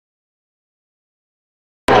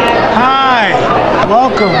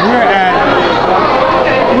Welcome. We're at,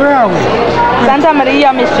 where are we? Santa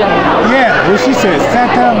Maria Mission. Yeah, what she said,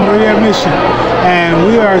 Santa Maria Mission. And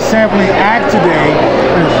we are sampling ACT today.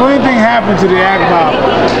 And the funny thing happened to the ACT bottle.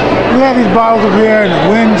 We had these bottles up here and the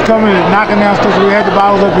wind's coming and knocking down stuff, so we had the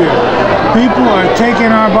bottles up here. People are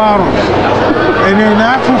taking our bottles. And they're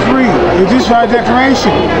not for free. They're just for our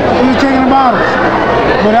decoration. They're just taking the bottles.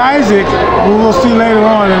 But Isaac, who we'll see later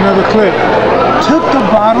on in another clip, took the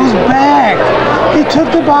bottles back. He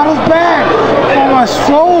took the bottles back from a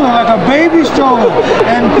stroller, like a baby stroller.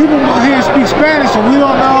 And people here speak Spanish, so we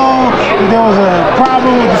don't know if there was a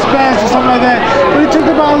problem with the Spanish or something like that. But he took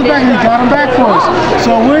the bottles back and he got them back for us.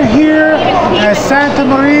 So we're here at Santa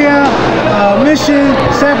Maria Mission,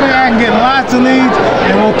 sampling and getting lots of leads.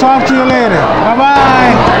 And we'll talk to you later.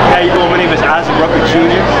 Bye-bye. How you doing? My name is Isaac Rucker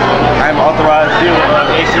Jr. I'm authorized dealer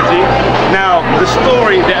of ACT. Now, the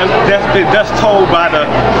story that's been told by the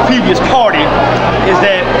previous party is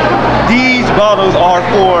that these bottles are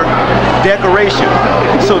for decoration.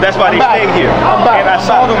 So that's why they stay here. And I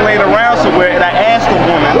saw them laying around somewhere and I asked the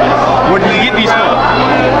woman, where did you get these from?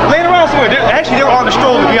 Laying around somewhere. Actually, they were on the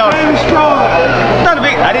stroller, to be honest. Not a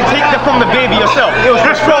big, I didn't take them from the baby yourself. It was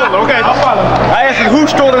the stroller, okay? I asked them, whose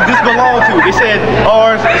stroller does this belong to? They said,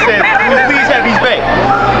 ours. They said, please have these back.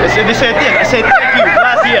 They said this. I said, thank you,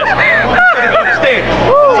 gracias.